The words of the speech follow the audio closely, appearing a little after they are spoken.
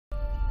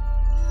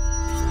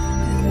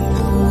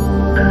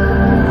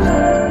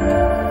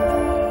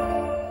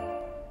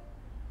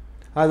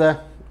Hi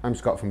there, I'm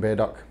Scott from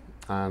Beardock,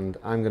 and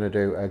I'm going to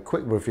do a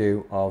quick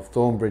review of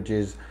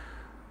Thornbridge's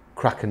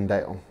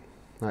Crackendale.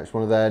 Now, it's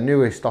one of their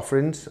newest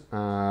offerings.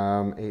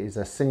 It is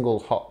a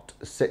single hot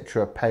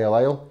Citra Pale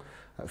Ale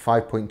at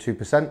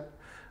 5.2%.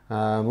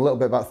 A little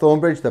bit about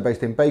Thornbridge. They're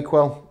based in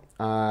Bakewell.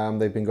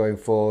 They've been going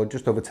for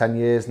just over 10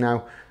 years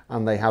now,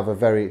 and they have a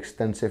very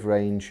extensive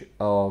range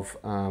of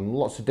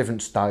lots of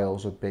different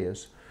styles of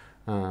beers.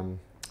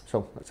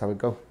 So let's have a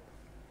go.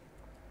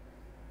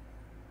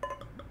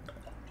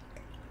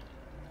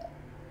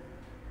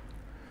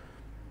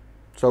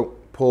 So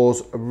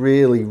pours a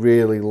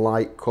really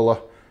light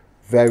colour,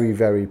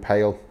 very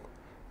pale.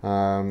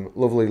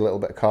 Lovely little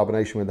bit of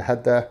carbonation with the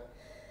head there.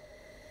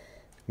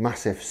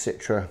 Massive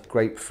citra,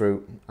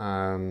 grapefruit,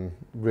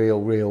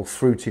 real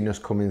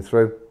fruitiness coming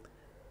through.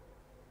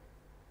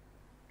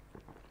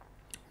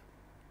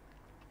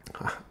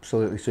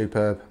 Absolutely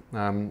superb.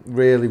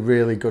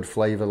 Really good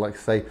flavour, like I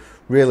say,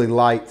 really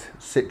light,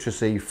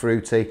 citrusy,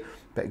 fruity,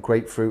 bit of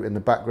grapefruit in the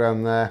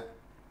background there,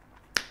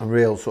 and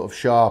real sort of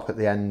sharp at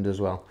the end as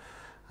well.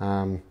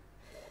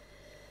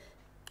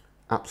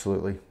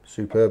 Absolutely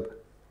superb.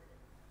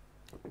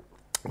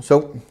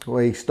 So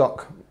we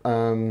stock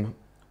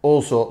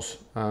all sorts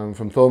from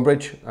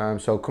Thornbridge,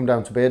 so come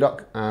down to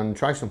Beardock and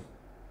try some.